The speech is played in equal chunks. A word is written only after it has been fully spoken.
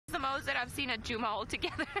most that I've seen at Djuma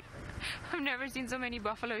altogether. I've never seen so many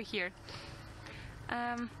buffalo here.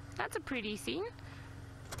 That's a pretty scene.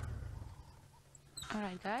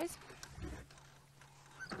 Alright guys.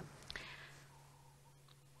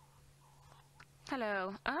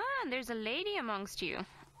 Hello. Ah, there's a lady amongst you.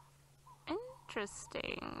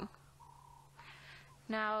 Interesting.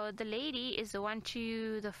 Now the lady is the one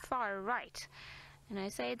to the far right. And I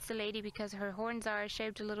say it's the lady because her horns are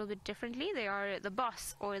shaped a little bit differently. They are the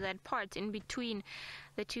boss, or that part in between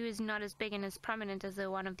the two is not as big and as prominent as the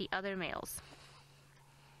one of the other males.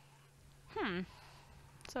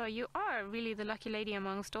 So you are really the lucky lady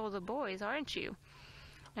amongst all the boys, aren't you?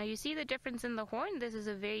 Now you see the difference in the horn. This is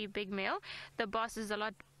a very big male. The boss is a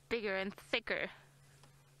lot bigger and thicker.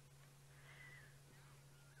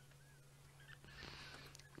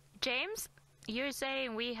 James, you're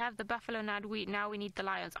saying we have the buffalo, now we need the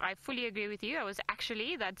lions. I fully agree with you.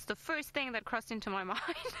 That's the first thing that crossed into my mind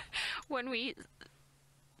when we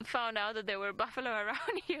found out that there were buffalo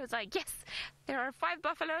around. He was like, yes, there are 5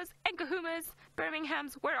 buffaloes and kahumas,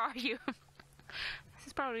 Birminghams, where are you? This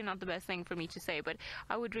is probably not the best thing for me to say, but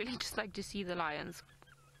I would really just like to see the lions.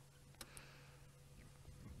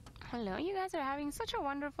 Hello, you guys are having such a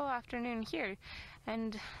wonderful afternoon here.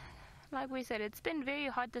 And like we said, it's been very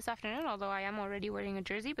hot this afternoon, although I am already wearing a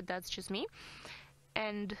jersey, but that's just me.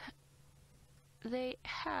 And they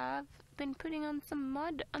have been putting on some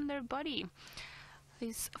mud on their body.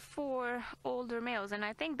 These 4 older males, and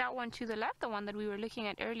I think that one to the left, the one that we were looking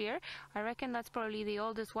at earlier, I reckon that's probably the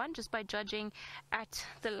oldest one, just by judging at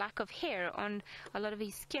the lack of hair on a lot of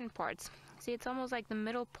his skin parts. See, it's almost like the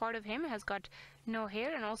middle part of him has got no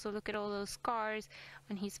hair, and also look at all those scars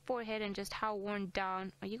on his forehead and just how worn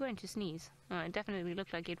down. Are you going to sneeze? Oh, it definitely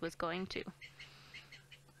looked like it was going to.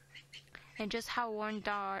 And just how worn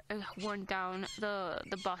down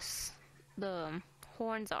the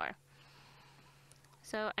horns are.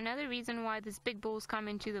 So another reason why these big bulls come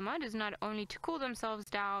into the mud is not only to cool themselves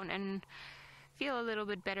down and feel a little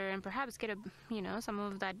bit better and perhaps get some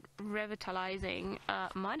of that revitalizing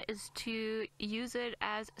mud, is to use it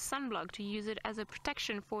as sunblock, to use it as a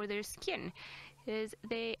protection for their skin. As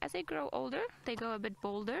they grow older, they go a bit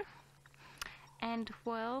bolder, and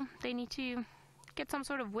well, they need to get some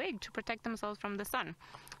sort of wig to protect themselves from the sun.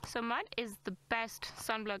 So mud is the best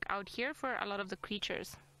sunblock out here for a lot of the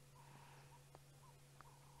creatures.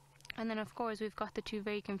 And then of course we've got the 2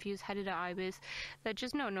 very confused Hadida ibis that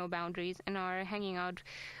just know no boundaries and are hanging out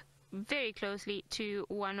very closely to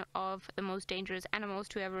one of the most dangerous animals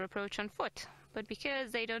to ever approach on foot. But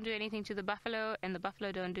because they don't do anything to the buffalo and the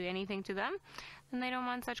buffalo don't do anything to them, then they don't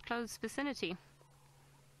want such close vicinity.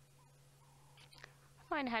 I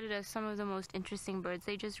find Hadidas some of the most interesting birds.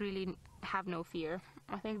 They just really have no fear.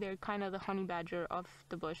 I think they're kind of the honey badger of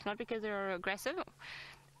the bush. Not because they're aggressive,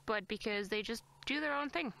 but because they just do their own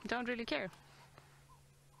thing, don't really care.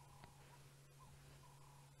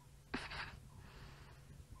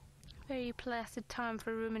 Very placid time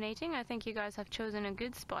for ruminating. I think you guys have chosen a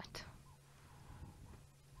good spot.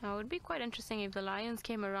 Now, it would be quite interesting if the lions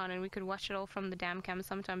came around and we could watch it all from the dam cam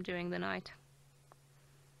sometime during the night.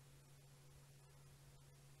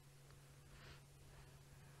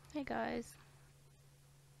 Hey guys.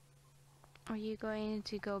 Are you going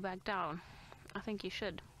to go back down? I think you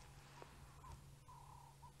should.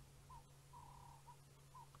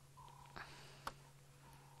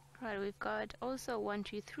 Right, we've got also 1,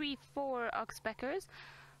 2, 3, 4 oxpeckers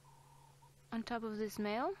on top of this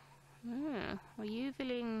male. Are you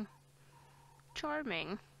feeling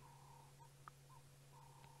charming?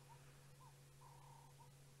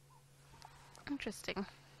 Interesting.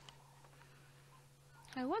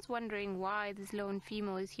 I was wondering why this lone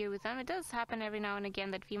female is here with them. It does happen every now and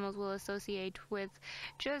again that females will associate with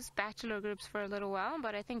just bachelor groups for a little while,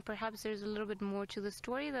 but I think perhaps there's a little bit more to the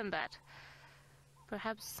story than that.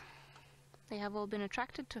 Perhaps they have all been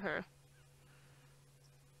attracted to her.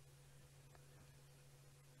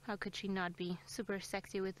 How could she not be super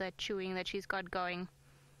sexy with that chewing that she's got going?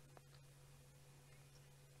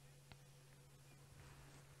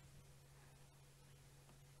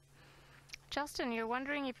 Justin, you're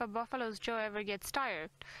wondering if a buffalo's jaw ever gets tired.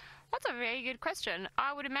 That's a very good question.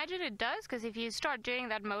 I would imagine it does, because if you start doing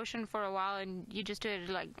that motion for a while and you just do it,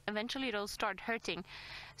 like, eventually it'll start hurting.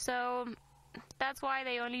 So that's why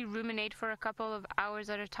they only ruminate for a couple of hours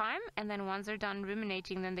at a time, and then once they're done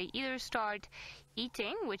ruminating, then they either start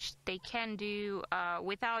eating, which they can do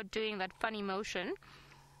without doing that funny motion,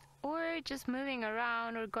 or just moving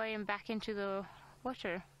around or going back into the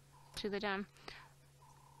water, to the dam.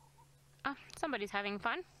 Ah, somebody's having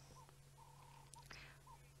fun.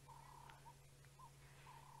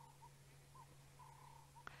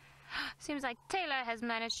 Seems like Taylor has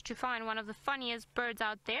managed to find one of the funniest birds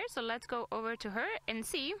out there, so let's go over to her and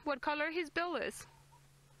see what color his bill is.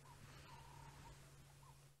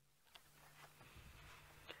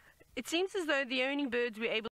 It seems as though the only birds we're able